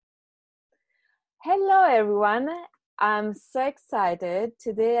Hello, everyone. I'm so excited.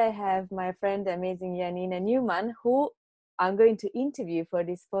 Today I have my friend, amazing Janina Newman, who I'm going to interview for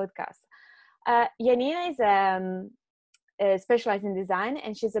this podcast. Janina is specialized in design,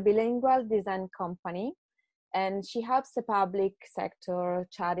 and she's a bilingual design company. And she helps the public sector,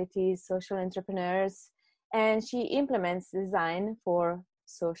 charities, social entrepreneurs, and she implements design for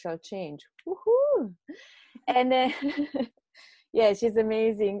social change. Woohoo! And yeah, she's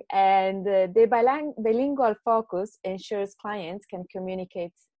amazing. And the bilingual focus ensures clients can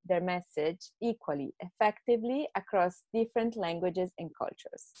communicate their message equally effectively across different languages and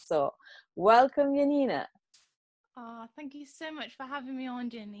cultures. So, welcome, Janina. Thank you so much for having me on,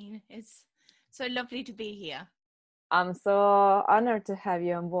 Janine. It's so lovely to be here. I'm so honored to have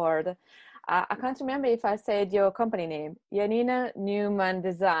you on board. I can't remember if I said your company name, Janina Newman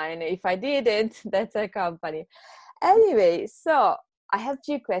Design. If I didn't, that's a company. Anyway, so I have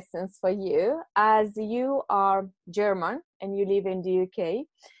two questions for you. As you are German and you live in the UK,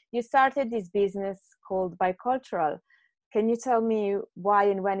 you started this business called Bicultural. Can you tell me why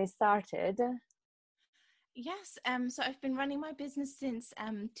and when it started? Yes, so I've been running my business since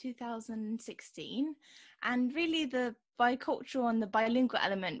 2016, and really the bicultural and the bilingual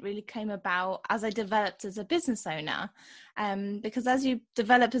element really came about as I developed as a business owner. Because as you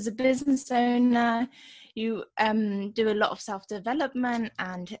develop as a business owner, you do a lot of self-development,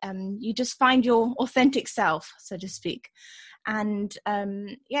 and you just find your authentic self, so to speak. And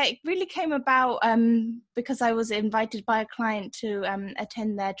it really came about because I was invited by a client to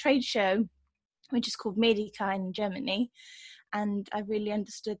attend their trade show, which is called Medica in Germany. And I really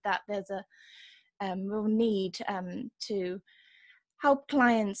understood that there's a real need to help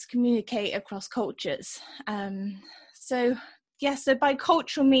clients communicate across cultures. So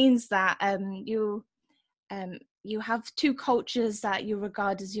bicultural means that you have two cultures that you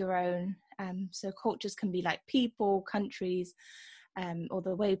regard as your own. So cultures can be like people, countries, or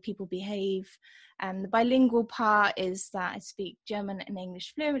the way people behave. The bilingual part is that I speak German and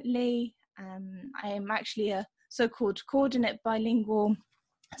English fluently. I am actually a so-called coordinate bilingual,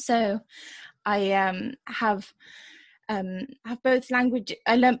 so I have both language.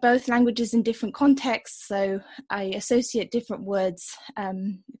 I learnt both languages in different contexts, so I associate different words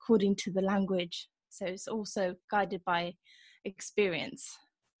according to the language. So it's also guided by experience.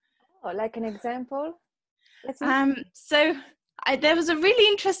 Oh, like an example? There was a really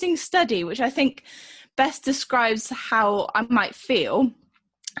interesting study which I think best describes how I might feel.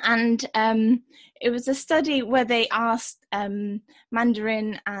 And it was a study where they asked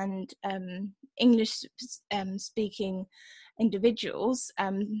Mandarin and English speaking individuals.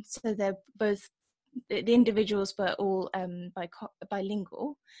 So they're both, the individuals were all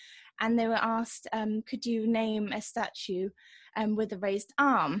bilingual. And they were asked, could you name a statue with a raised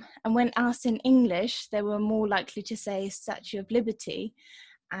arm? And when asked in English, they were more likely to say Statue of Liberty.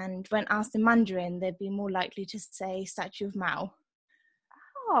 And when asked in Mandarin, they'd be more likely to say Statue of Mao.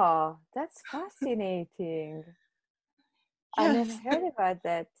 Oh, that's fascinating. Yes. I never heard about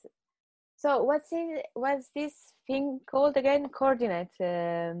that. So what's this thing called again? Coordinate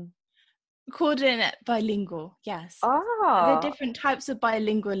bilingual, yes. Oh. There are different types of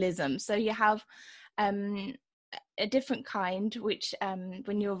bilingualism. So you have a different kind, which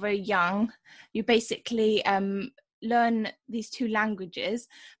when you're very young, you basically learn these two languages,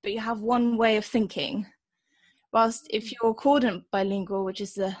 but you have one way of thinking. Whilst if you're coordinate bilingual, which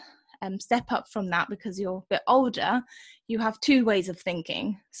is the step up from that because you're a bit older, you have two ways of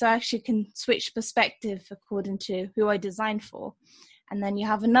thinking. So I actually can switch perspective according to who I designed for. And then you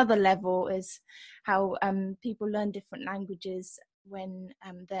have another level is how people learn different languages when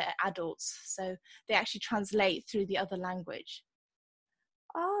they're adults. So they actually translate through the other language.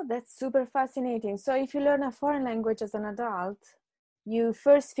 Oh, that's super fascinating. So if you learn a foreign language as an adult, you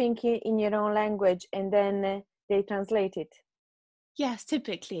first think in your own language and then they translate it. Yes,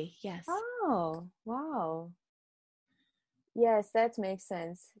 typically, yes. Oh, wow. Yes, that makes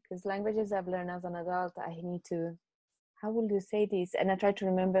sense. Because languages I've learned as an adult, I need to, how will you say this? And I try to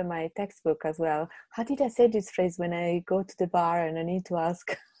remember my textbook as well. How did I say this phrase when I go to the bar and I need to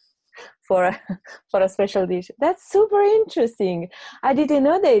ask for a special dish? That's super interesting. I didn't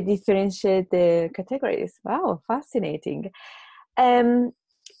know they differentiate the categories. Wow, fascinating.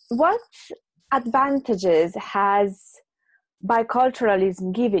 What advantages has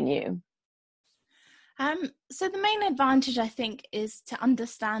biculturalism given you? So the main advantage, I think, is to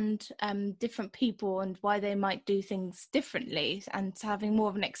understand different people and why they might do things differently, and having more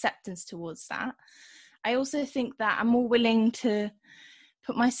of an acceptance towards that. I also think that I'm more willing to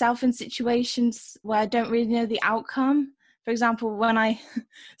put myself in situations where I don't really know the outcome. for example, when I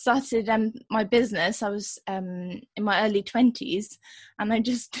started my business, I was in my early 20s, and I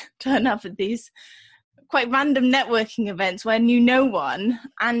just turn up at these quite random networking events where I knew no one,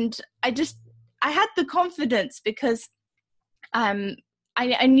 and I had the confidence because I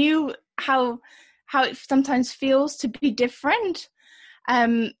knew how it sometimes feels to be different.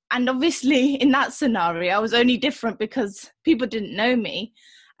 And obviously in that scenario, I was only different because people didn't know me.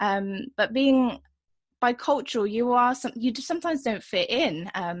 But being bicultural, you just sometimes don't fit in,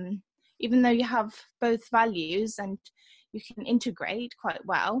 even though you have both values and you can integrate quite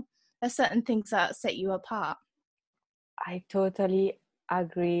well. There's certain things that set you apart. I totally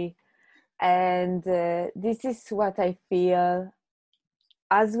agree. And this is what I feel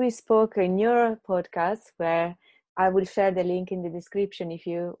as we spoke in your podcast, where I will share the link in the description if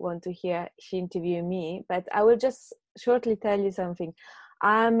you want to hear she interview me. But I will just shortly tell you something.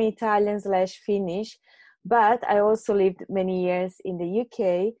 I'm Italian/Finnish, but I also lived many years in the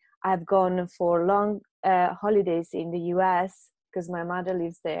UK. I've gone for long holidays in the US because my mother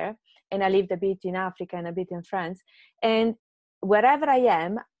lives there. And I lived a bit in Africa and a bit in France. And wherever I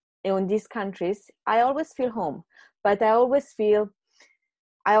am in these countries, I always feel home. But I always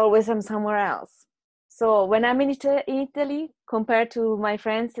am somewhere else. So when I'm in Italy, compared to my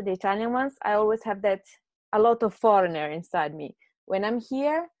friends, the Italian ones, I always have a lot of foreigner inside me. When I'm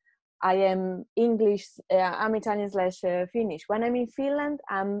here, I am English, I'm Italian/Finnish. When I'm in Finland,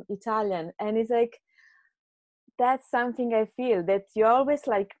 I'm Italian. And it's like, that's something I feel, that you're always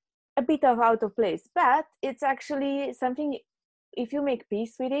like a bit of out of place. But it's actually something, if you make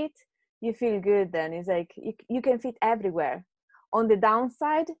peace with it, you feel good then. It's like you can fit everywhere. On the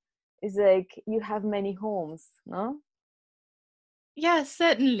downside, is like you have many homes, no? Yeah,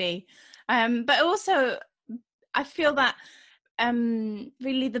 certainly. But also, I feel that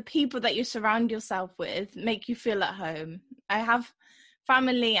really the people that you surround yourself with make you feel at home. I have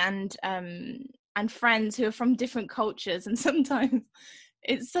family and friends who are from different cultures, and sometimes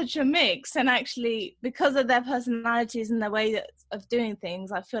it's such a mix. And actually, because of their personalities and their way of doing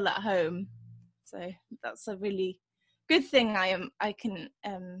things, I feel at home. So that's a really good thing. I can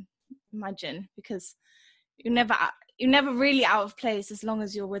imagine, because you're never really out of place as long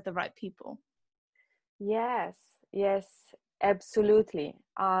as you're with the right people. Yes, absolutely.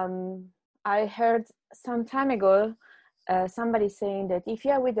 I heard some time ago somebody saying that if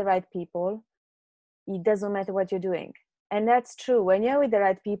you're with the right people, it doesn't matter what you're doing. And that's true. When you're with the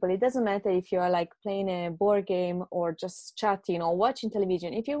right people, it doesn't matter if you're like playing a board game or just chatting or watching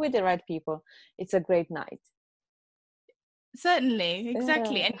television. If you're with the right people, it's a great night. Certainly,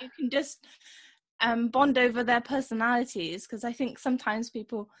 exactly. And you can just bond over their personalities, because I think sometimes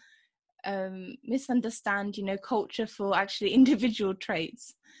people misunderstand, culture for actually individual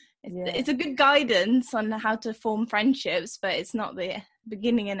traits. It's a good guidance on how to form friendships, but it's not the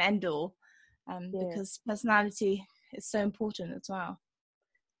beginning and end all, because personality is so important as well.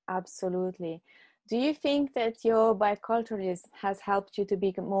 Absolutely. Do you think that your biculturalism has helped you to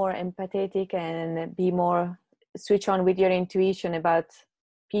be more empathetic and be more switch on with your intuition about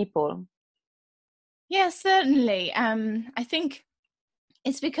people? Yeah, certainly. I think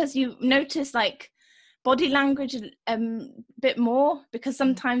it's because you notice like body language a bit more, because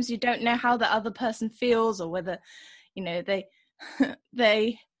sometimes you don't know how the other person feels, or whether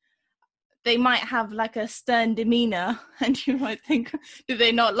they might have like a stern demeanor, and you might think, do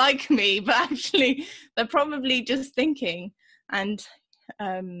they not like me? But actually they're probably just thinking. And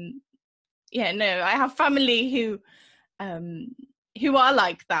I have family who are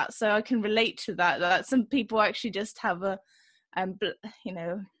like that, so I can relate to that some people actually just have a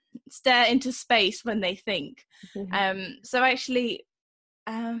stare into space when they think. So actually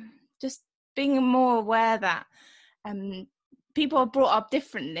just being more aware that people are brought up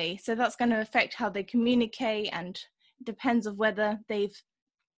differently, so that's going to affect how they communicate, and it depends of whether they've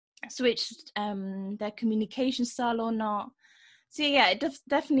switched their communication style or not. So yeah, it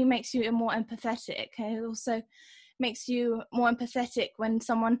definitely makes you more empathetic. It also makes you more empathetic when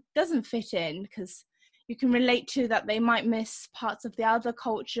someone doesn't fit in, because you can relate to that they might miss parts of the other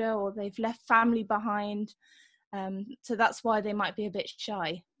culture, or they've left family behind, so that's why they might be a bit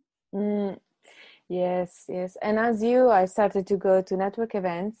shy. Yes. And as I started to go to network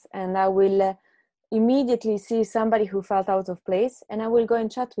events, and I will immediately see somebody who felt out of place, and I will go and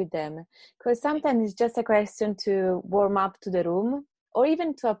chat with them, because sometimes it's just a question to warm up to the room, or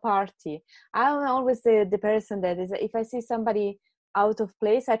even to a party. I'm always the person that is, if I see somebody out of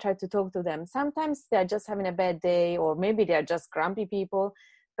place, I try to talk to them. Sometimes they're just having a bad day, or maybe they're just grumpy people,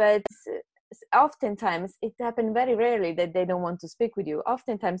 but oftentimes it happens very rarely that they don't want to speak with you.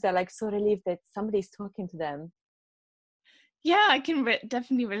 Oftentimes they're like so relieved that somebody's talking to them. Yeah, I can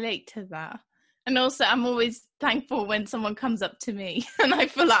definitely relate to that. And also, I'm always thankful when someone comes up to me and I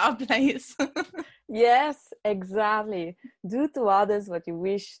feel out of place. Yes, exactly. Do to others what you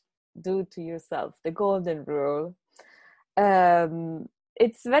wish do to yourself, the golden rule.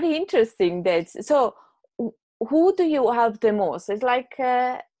 It's very interesting that so who do you help the most? It's like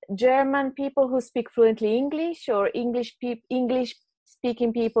German people who speak fluently English, or English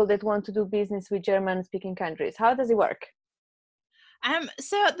speaking people that want to do business with German speaking countries. How does it work?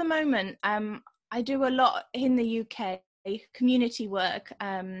 So at the moment, I do a lot in the UK community work,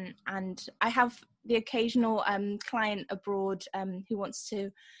 and I have the occasional client abroad who wants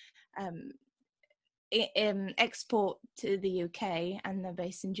to um, export to the UK, and they're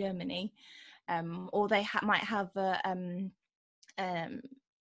based in Germany, or they might have a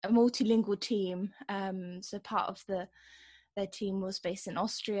multilingual team. So part of their team was based in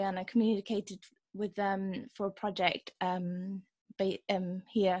Austria, and I communicated with them for a project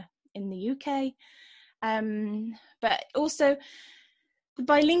here in the UK. But also the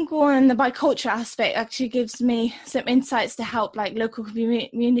bilingual and the bicultural aspect actually gives me some insights to help like local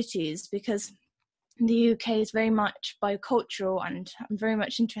communities, because the UK is very much bicultural, and I'm very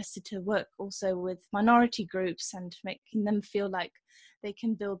much interested to work also with minority groups and making them feel like they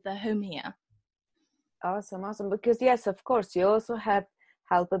can build their home here. Awesome. Because yes, of course, you also have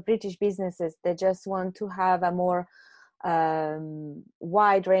help British businesses that just want to have a more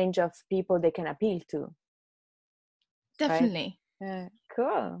wide range of people they can appeal to. Definitely. Right?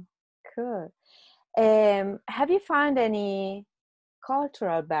 Cool. Have you found any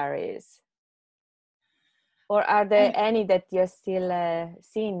cultural barriers, or are there any that you're still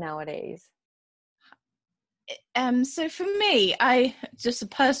seeing nowadays? So for me, just a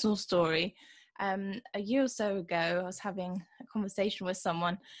personal story. A year or so ago, I was having a conversation with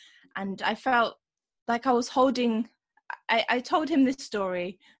someone, and I felt like I was holding. I told him this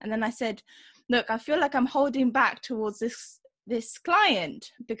story, and then I said, "Look, I feel like I'm holding back towards this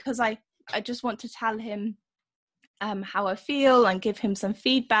client, because I just want to tell him how I feel and give him some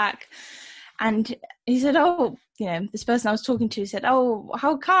feedback." And he said, "Oh, this person I was talking to said, oh,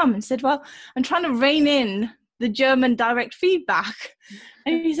 how come?" And said, "Well, I'm trying to rein in the German direct feedback."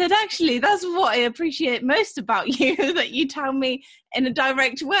 And he said, "Actually, that's what I appreciate most about you, that you tell me in a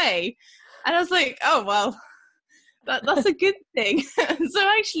direct way." And I was like, "Oh, well, that's a good thing." So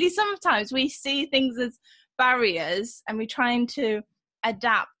actually, sometimes we see things as barriers, and we're trying to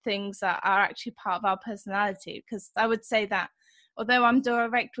adapt things that are actually part of our personality. Because I would say that although I'm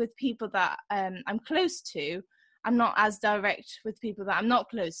direct with people that I'm close to, I'm not as direct with people that I'm not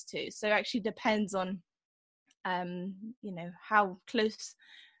close to. So it actually depends on, how close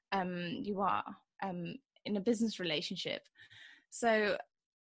you are in a business relationship. So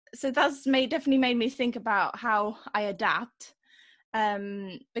that's definitely made me think about how I adapt,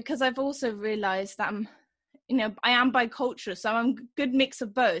 because I've also realized that I am bicultural, so I'm a good mix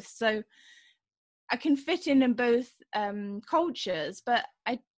of both. So I can fit in both cultures, but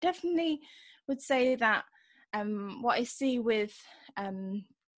I definitely would say that what I see with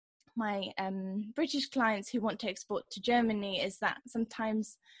my British clients who want to export to Germany is that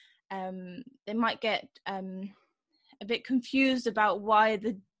sometimes they might get a bit confused about why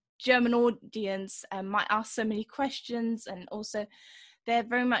the German audience might ask so many questions, and also they're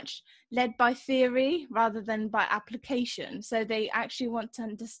very much led by theory rather than by application. So they actually want to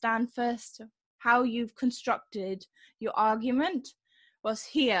understand first how you've constructed your argument, whilst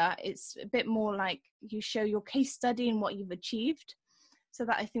here it's a bit more like you show your case study and what you've achieved. So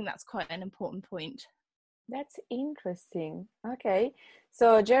that I think that's quite an important point. That's interesting. Okay.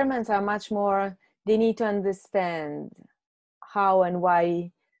 So Germans are much more, they need to understand how and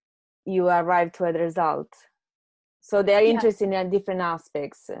why you arrive to a result. So they're interested in different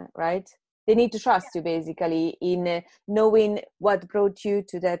aspects, right? They need to trust you basically in knowing what brought you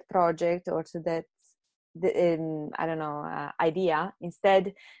to that project or to that, idea.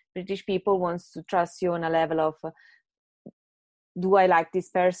 Instead, British people wants to trust you on a level of, do I like this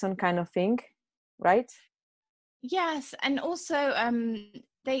person kind of thing, right? Yes, and also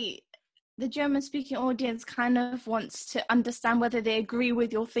the German speaking audience kind of wants to understand whether they agree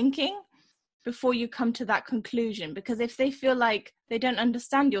with your thinking before you come to that conclusion, because if they feel like they don't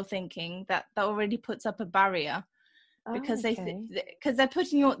understand your thinking, that already puts up a barrier, because because they're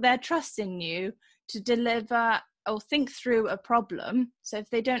putting their trust in you to deliver or think through a problem. So if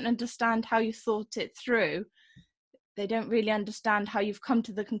they don't understand how you thought it through, they don't really understand how you've come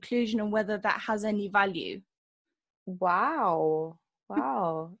to the conclusion and whether that has any value. Wow.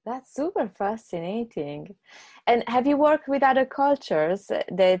 Wow, that's super fascinating. And have you worked with other cultures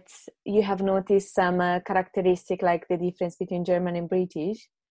that you have noticed some characteristic, like the difference between German and British?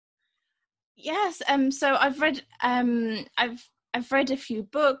 Yes, so I've read a few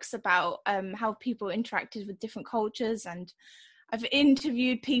books about how people interacted with different cultures, and I've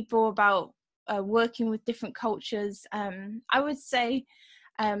interviewed people about working with different cultures. I would say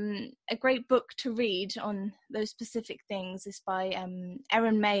a great book to read on those specific things is by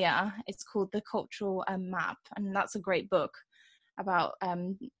Erin Mayer. It's called The Cultural Map, and that's a great book about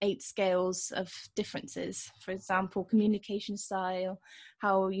 8 scales of differences. For example, communication style,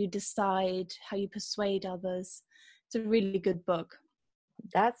 how you decide, how you persuade others. It's a really good book.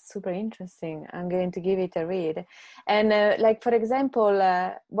 That's super interesting. I'm going to give it a read. And like, for example,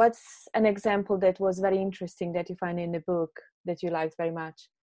 what's an example that was very interesting that you find in the book that you liked very much?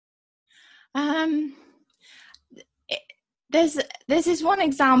 Um, it, there's this one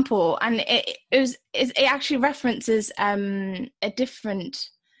example, and it actually references a different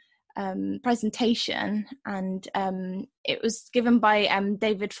presentation, and it was given by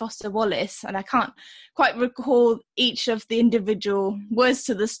David Foster Wallace, and I can't quite recall each of the individual words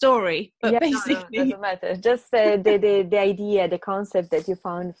to the story, but Yeah, no, basically, doesn't matter. Just the idea, the concept that you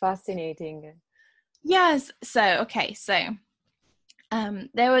found fascinating. yes. So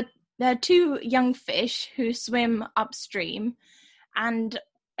there are 2 young fish who swim upstream, and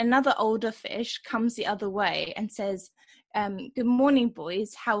another older fish comes the other way and says, "Good morning,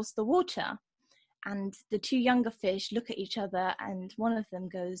 boys. How's the water?" And the 2 younger fish look at each other, and one of them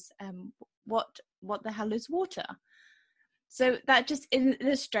goes, what the hell is water? So that just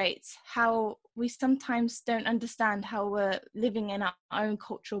illustrates how we sometimes don't understand how we're living in our own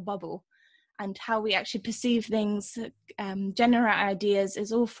cultural bubble, and how we actually perceive things, generate ideas,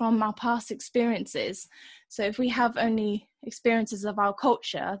 is all from our past experiences. So if we have only experiences of our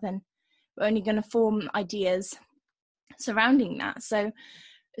culture, then we're only going to form ideas surrounding that. So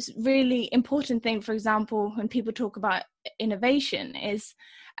it's really important thing, for example, when people talk about innovation, is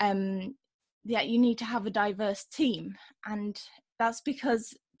that you need to have a diverse team. And that's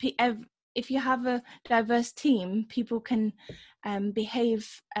because if you have a diverse team, people can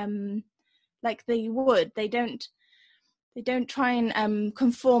behave like they would. They don't try and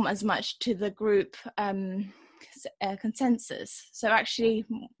conform as much to the group consensus. So actually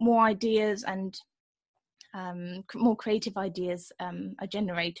more ideas and more creative ideas are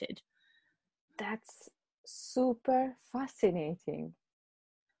generated. That's super fascinating.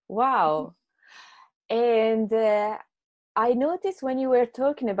 Wow. And I noticed when you were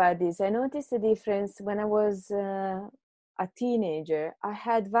talking about this, I noticed the difference when I was a teenager. I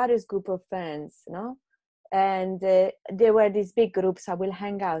had various group of friends, no? And there were these big groups I will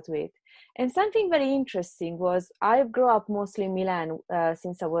hang out with. And something very interesting was I grew up mostly in Milan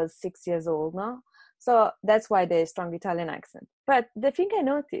since I was 6 years old, no? So that's why the strong Italian accent. But the thing I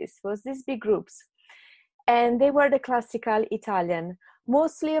noticed was these big groups, and they were the classical Italian.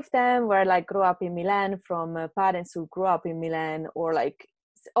 Mostly of them were like grew up in Milan from parents who grew up in Milan, or like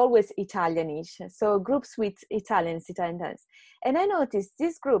always Italianish. So groups with Italians. And I noticed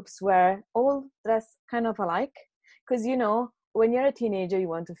these groups were all dressed kind of alike, because you know, when you're a teenager, you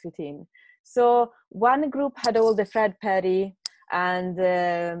want to fit in. So one group had all the Fred Perry and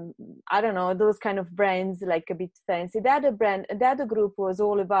I don't know, those kind of brands, like a bit fancy. The other group was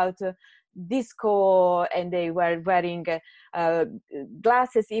all about disco, and they were wearing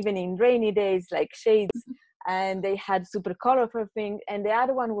glasses even in rainy days, like shades, and they had super colorful thing. And the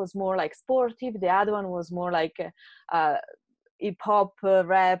other one was more like sportive, the other one was more like hip hop,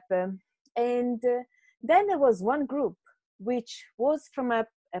 rap, and then there was one group which was from a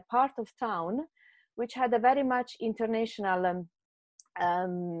part of town which had a very much international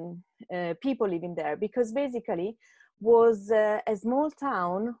people living there, because basically was a small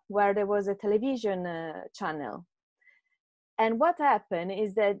town where there was a television channel. And what happened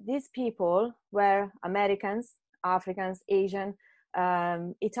is that these people were Americans, Africans, Asian,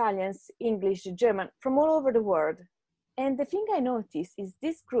 Italians, English, German, from all over the world. And the thing I noticed is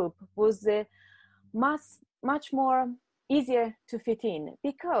this group was much more easier to fit in,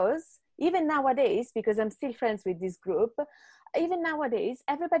 because even nowadays, because I'm still friends with this group, even nowadays,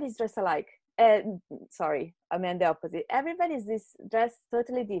 everybody's dressed alike. Sorry, I meant the opposite. Everybody's dressed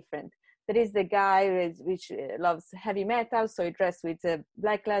totally different. There is the guy which loves heavy metal, so he dressed with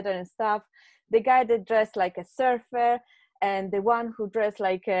black leather and stuff. The guy that dressed like a surfer, and the one who dressed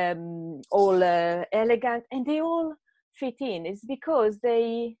like all elegant, and they all fit in. It's because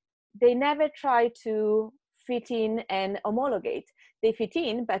they never try to fit in and homologate. They fit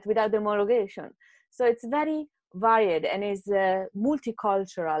in, but without the homologation. So it's very varied and is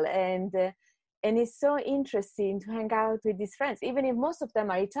multicultural, and it's so interesting to hang out with these friends, even if most of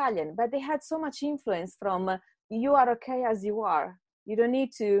them are Italian, but they had so much influence from you are okay as you are. You don't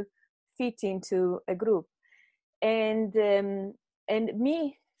need to fit into a group. And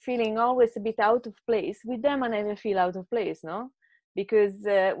me feeling always a bit out of place with them, I never feel out of place, no? Because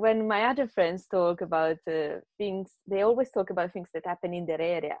when my other friends talk about things, they always talk about things that happen in their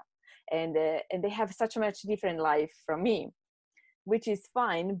area, and they have such a much different life from me, which is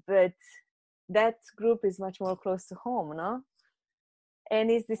fine, but that group is much more close to home, no?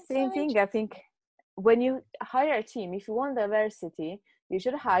 And it's the same thing, I think, when you hire a team, if you want diversity, you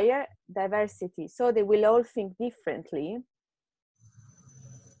should hire diversity, so they will all think differently.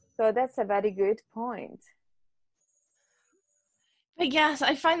 So that's a very good point. But yes,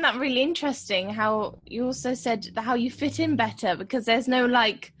 I find that really interesting how you also said how you fit in better, because there's no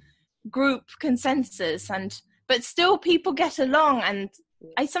like group consensus, but still people get along, and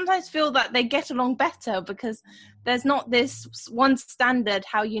I sometimes feel that they get along better because there's not this one standard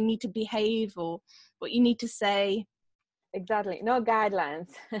how you need to behave or what you need to say. Exactly, no guidelines.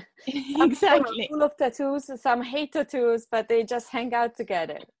 Exactly. Full of tattoos, some hate tattoos, but they just hang out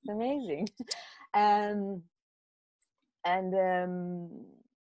together. It's amazing.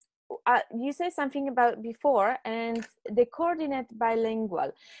 You said something about before, and the coordinate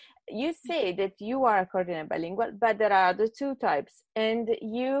bilingual. You say that you are a coordinate bilingual, but there are the two types, and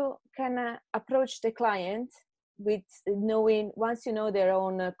you can approach the client with knowing, once you know their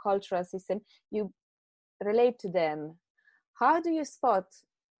own cultural system, you relate to them. How do you spot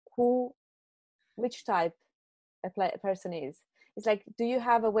which type a person is? It's like, do you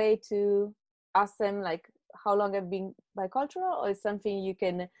have a way to ask them like how long I've been bicultural, or is something you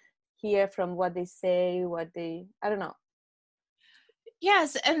can hear from what they say, I don't know.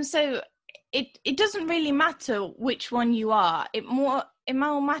 Yes, and so it doesn't really matter which one you are. It more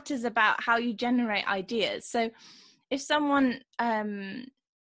matters about how you generate ideas. So if someone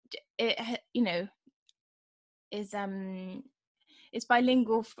is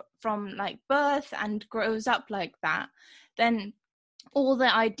bilingual from like birth and grows up like that, then all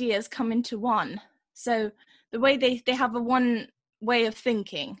their ideas come into one. So the way they have a one way of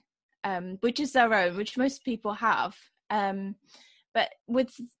thinking, which is their own, which most people have. But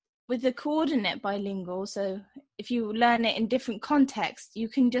with the coordinate bilingual, so if you learn it in different contexts, you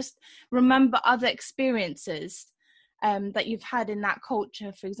can just remember other experiences that you've had in that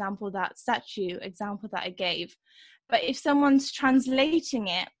culture. For example, that statue example that I gave. But if someone's translating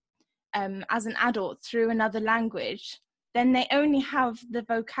it as an adult through another language, then they only have the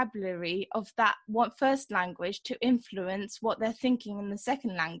vocabulary of that first language to influence what they're thinking in the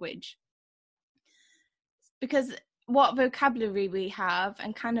second language. Because what vocabulary we have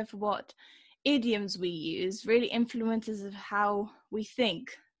and kind of what idioms we use really influences of how we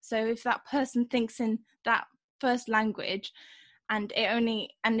think. So if that person thinks in that first language and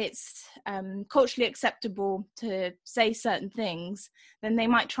it's culturally acceptable to say certain things, then they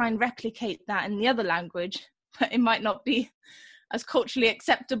might try and replicate that in the other language, but it might not be as culturally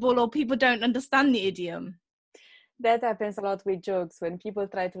acceptable, or people don't understand the idiom. That happens a lot with jokes, when people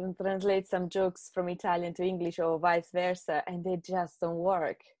try to translate some jokes from Italian to English or vice versa, and they just don't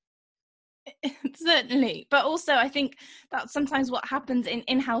work. Certainly. But also I think that's sometimes what happens in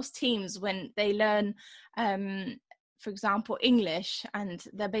in-house teams when they learn, for example, English, and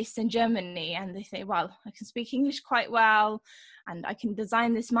they're based in Germany, and they say, well, I can speak English quite well and I can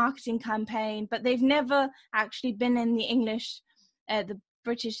design this marketing campaign, but they've never actually been in the English, the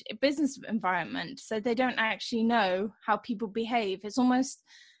British business environment, so they don't actually know how people behave. It's almost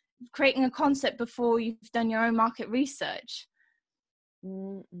creating a concept before you've done your own market research.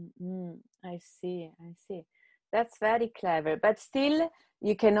 I see. That's very clever, but still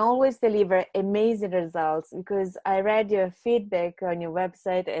you can always deliver amazing results, because I read your feedback on your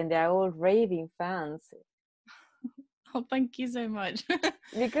website and they're all raving fans. Oh, thank you so much.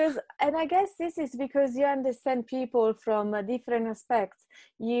 And I guess this is because you understand people from different aspects.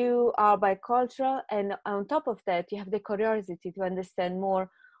 You are bicultural, and on top of that, you have the curiosity to understand more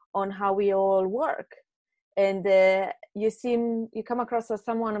on how we all work. And you come across as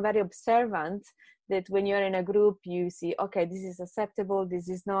someone very observant, that when you're in a group, you see, okay, this is acceptable, this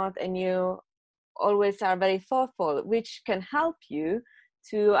is not, and you always are very thoughtful, which can help you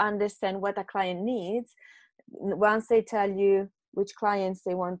to understand what a client needs. Once they tell you which clients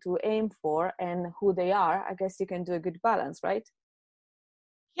they want to aim for and who they are, I guess you can do a good balance, right?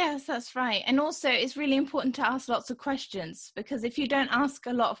 Yes, that's right. And also it's really important to ask lots of questions, because if you don't ask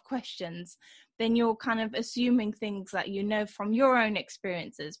a lot of questions, then you're kind of assuming things that you know from your own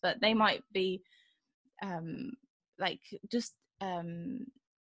experiences, but they might be like just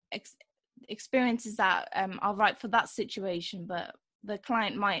experiences that are right for that situation, but the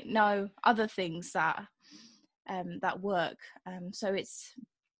client might know other things that work. So it's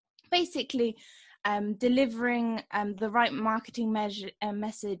basically delivering the right marketing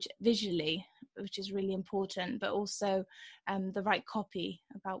message visually, which is really important, but also the right copy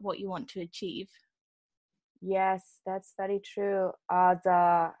about what you want to achieve. Yes, that's very true.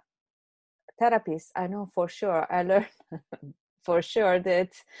 The therapist, I know for sure, I learned for sure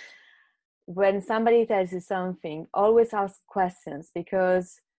that when somebody tells you something, always ask questions,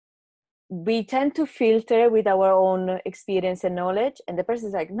 because we tend to filter with our own experience and knowledge, and the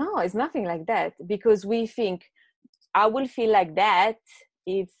person's like, no, it's nothing like that, because we think I will feel like that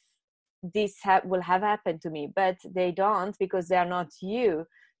if this will have happened to me, but they don't, because they are not you.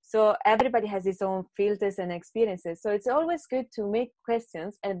 So everybody has his own filters and experiences. So it's always good to make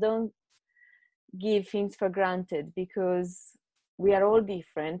questions and don't give things for granted, because we are all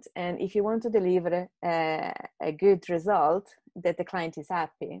different. And if you want to deliver a good result that the client is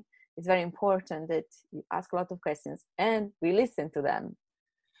happy, it's very important that you ask a lot of questions and we listen to them.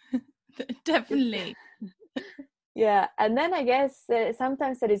 Definitely. Yeah. And then I guess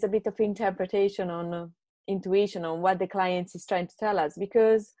sometimes there is a bit of interpretation on intuition on what the client is trying to tell us,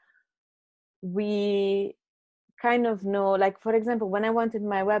 because we kind of know, like, for example, when I wanted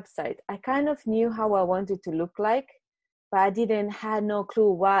my website, I kind of knew how I wanted to look like, but I had no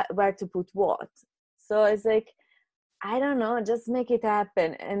clue where to put what. So it's like, I don't know, just make it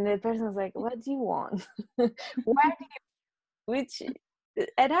happen. And the person was like, what do you want? And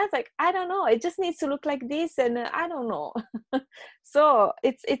I was like, I don't know, it just needs to look like this, and I don't know. So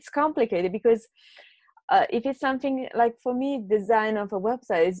it's complicated, because if it's something like, for me, design of a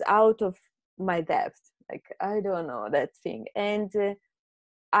website is out of my depth. Like, I don't know that thing, and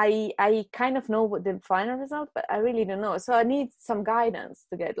I kind of know what the final result, but I really don't know. So I need some guidance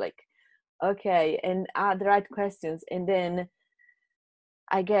to get like, okay, and the right questions, and then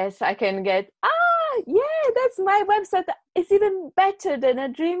I guess I can get, yeah, that's my website. It's even better than I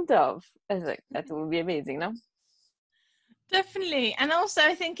dreamed of. I was like, that would be amazing, no? Definitely. And also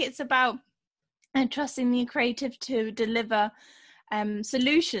I think it's about trusting the creative to deliver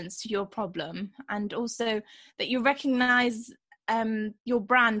solutions to your problem, and also that you recognize your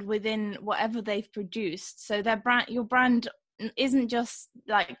brand within whatever they've produced. So your brand isn't just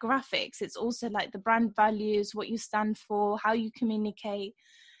like graphics, it's also like the brand values, what you stand for, how you communicate,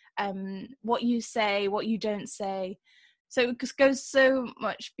 what you say, what you don't say. So it just goes so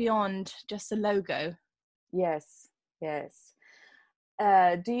much beyond just a logo. Yes.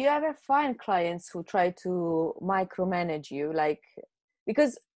 Do you ever find clients who try to micromanage you? Like,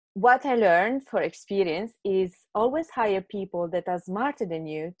 because what I learned for experience is always hire people that are smarter than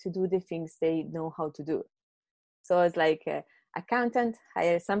you to do the things they know how to do. So it's like accountant,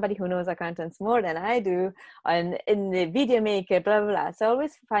 hire somebody who knows accountants more than I do, and in the video maker, blah, blah, blah. So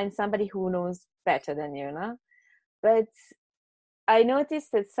always find somebody who knows better than you, no? But I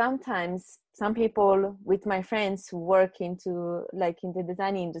noticed that sometimes some people with my friends who work into, like, in the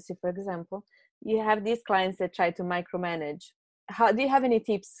design industry, for example, you have these clients that try to micromanage. How do you have any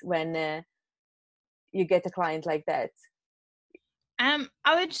tips when you get a client like that? I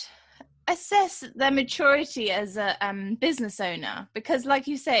would assess their maturity as a business owner, because like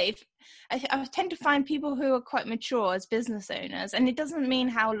you say, I tend to find people who are quite mature as business owners, and it doesn't mean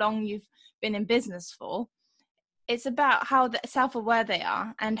how long you've been in business for. It's about how self-aware they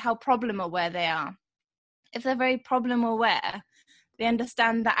are and how problem aware they are. If they're very problem aware, they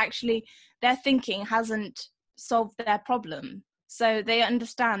understand that actually their thinking hasn't solved their problem. So they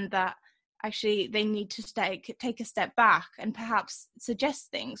understand that actually they need to take a step back and perhaps suggest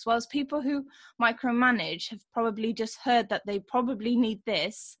things. Whereas people who micromanage have probably just heard that they probably need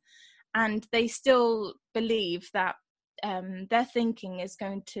this, and they still believe that their thinking is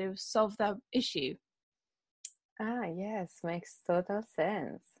going to solve their issue. Yes, makes total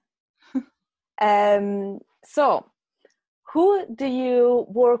sense. So who do you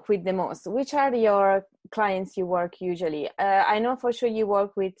work with the most? Which are your clients you work usually? I know for sure you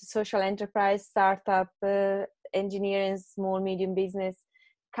work with social enterprise, startup, engineering, small, medium business,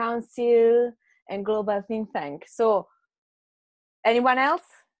 council, and global think tank. So anyone else?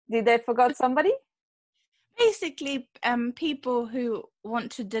 Did I forget somebody? Basically, people who want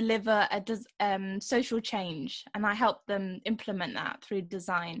to deliver a social change, and I help them implement that through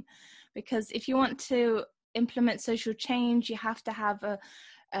design. Because if you want to implement social change, you have to have a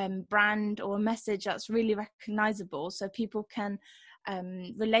brand or a message that's really recognizable, so people can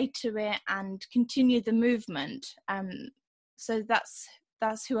relate to it and continue the movement. So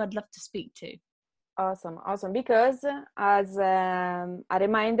that's who I'd love to speak to. Awesome. Because as a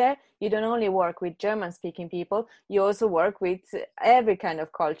reminder, you don't only work with German-speaking people, you also work with every kind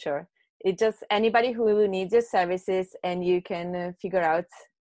of culture. It's just anybody who needs your services, and you can figure out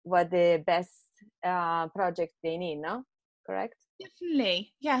what the best project they need, no? Correct?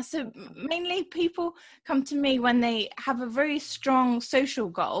 Definitely. Yeah. So mainly people come to me when they have a very strong social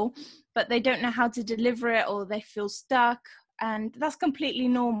goal, but they don't know how to deliver it, or they feel stuck. And that's completely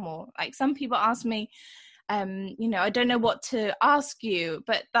normal. Like some people ask me, I don't know what to ask you,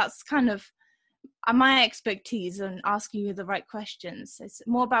 but that's kind of my expertise and asking you the right questions. It's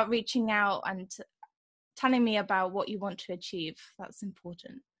more about reaching out and telling me about what you want to achieve. That's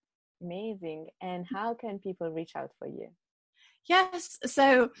important. Amazing. And how can people reach out for you? Yes,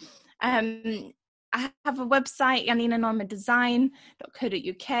 so I have a website,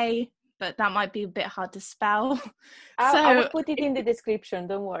 janinanormadesign.co.uk, but that might be a bit hard to spell. I will put it in the description,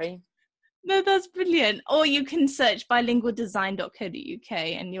 don't worry. No, that's brilliant. Or you can search bilingualdesign.co.uk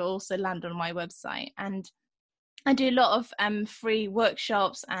and you'll also land on my website. And I do a lot of free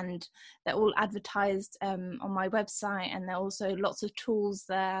workshops, and they're all advertised on my website, and there are also lots of tools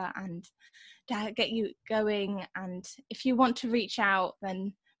there and to get you going. And if you want to reach out,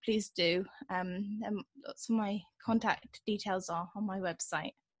 then please do. Lots of my contact details are on my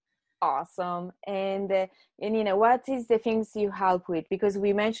website. Awesome. And Janina, what is the things you help with? Because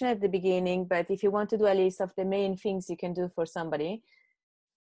we mentioned at the beginning, but if you want to do a list of the main things you can do for somebody.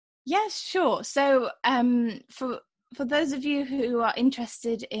 Yes, sure. So for those of you who are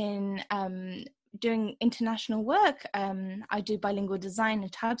interested in doing international work, I do bilingual design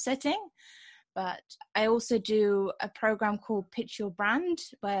and typesetting, but I also do a program called Pitch Your Brand,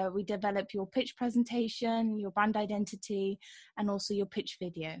 where we develop your pitch presentation, your brand identity, and also your pitch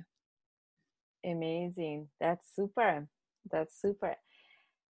video. Amazing. That's super.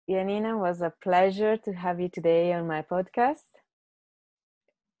 Janina, was a pleasure to have you today on my podcast.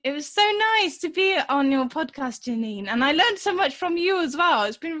 It was so nice to be on your podcast, Janine, and I learned so much from you as well.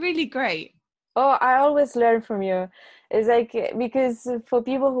 It's been really great. Oh, I always learn from you. It's like, because for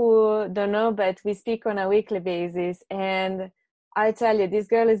people who don't know, but we speak on a weekly basis, and I tell you, this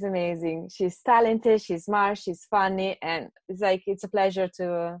girl is amazing. She's talented, she's smart, she's funny, and it's a pleasure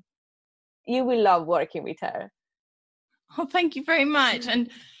you will love working with her. Oh, thank you very much.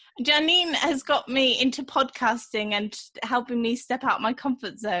 And Janine has got me into podcasting and helping me step out my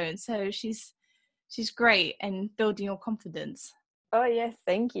comfort zone. So she's great in building your confidence. Oh, yes.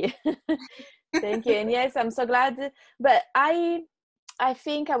 Thank you. Thank you. And yes, I'm so glad. But I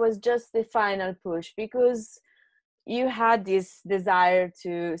think I was just the final push, because you had this desire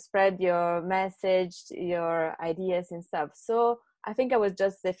to spread your message, your ideas and stuff. So I think I was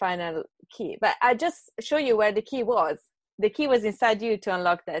just the final key. But I just show you where the key was. The key was inside you to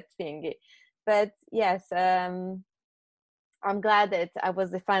unlock that thing. But yes, I'm glad that I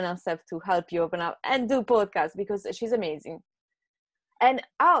was the final step to help you open up and do podcasts, because she's amazing. And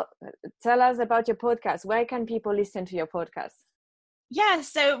tell us about your podcast. Where can people listen to your podcast? Yeah,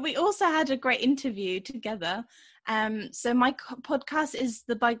 so we also had a great interview together. So my podcast is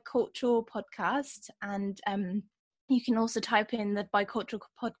the Bicultural Podcast, and you can also type in the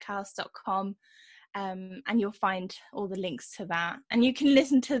biculturalpodcast.com, and you'll find all the links to that. And you can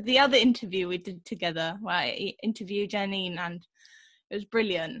listen to the other interview we did together, where I interviewed Janine, and it was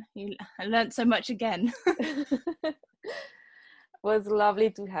brilliant. I learned so much again. It was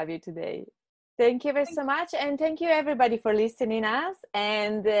lovely to have you today. Thank you very so much, and thank you everybody for listening us.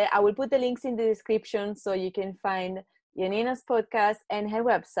 And I will put the links in the description so you can find Janina's podcast and her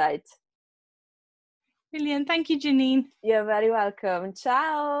website. Brilliant. Thank you, Janine. You're very welcome.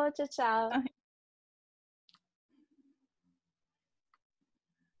 Ciao. Ciao.